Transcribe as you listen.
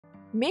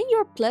May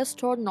your Play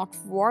Store not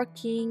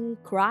working,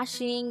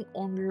 crashing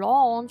on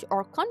launch,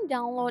 or can't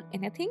download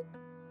anything?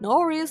 No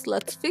worries,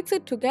 let's fix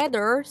it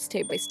together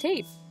step by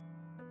step.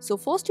 So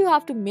first you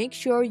have to make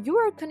sure you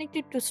are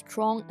connected to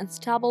strong and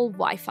stable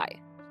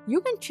Wi-Fi.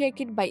 You can check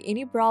it by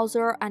any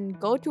browser and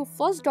go to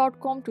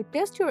first.com to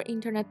test your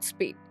internet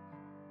speed.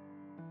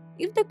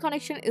 If the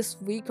connection is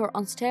weak or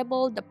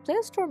unstable, the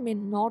Play Store may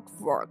not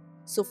work.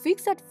 So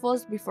fix that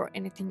first before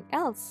anything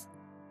else.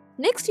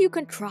 Next, you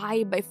can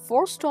try by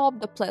force stop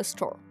the Play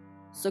Store.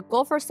 So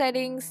go for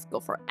settings, go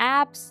for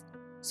apps.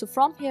 So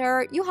from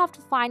here, you have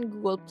to find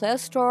Google Play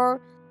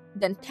Store,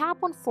 then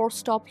tap on force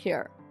stop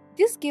here.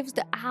 This gives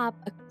the app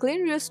a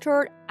clean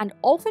restart and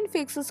often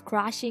fixes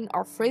crashing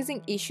or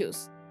freezing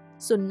issues.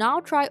 So now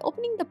try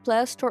opening the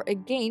Play Store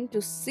again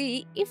to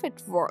see if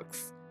it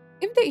works.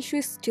 If the issue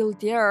is still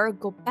there,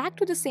 go back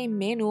to the same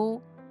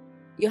menu.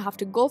 You have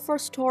to go for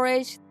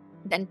storage,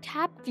 then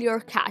tap clear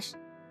cache.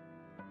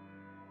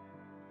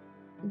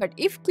 But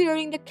if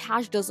clearing the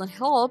cache doesn't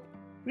help,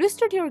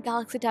 restart your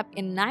Galaxy Tab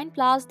S9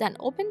 Plus, then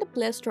open the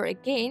Play Store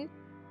again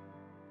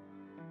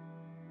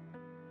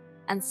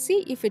and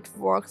see if it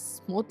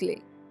works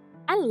smoothly.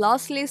 And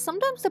lastly,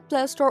 sometimes the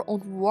Play Store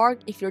won't work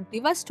if your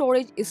device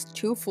storage is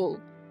too full.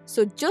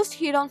 So just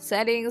hit on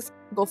settings,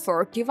 go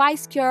for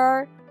device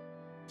care,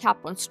 tap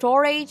on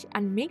storage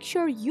and make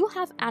sure you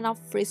have enough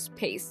free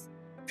space.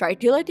 Try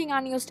deleting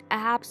unused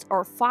apps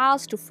or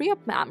files to free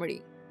up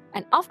memory.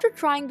 And after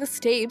trying the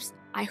steps,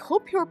 I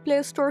hope your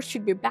Play Store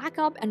should be back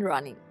up and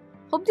running.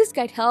 Hope this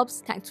guide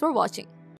helps. Thanks for watching.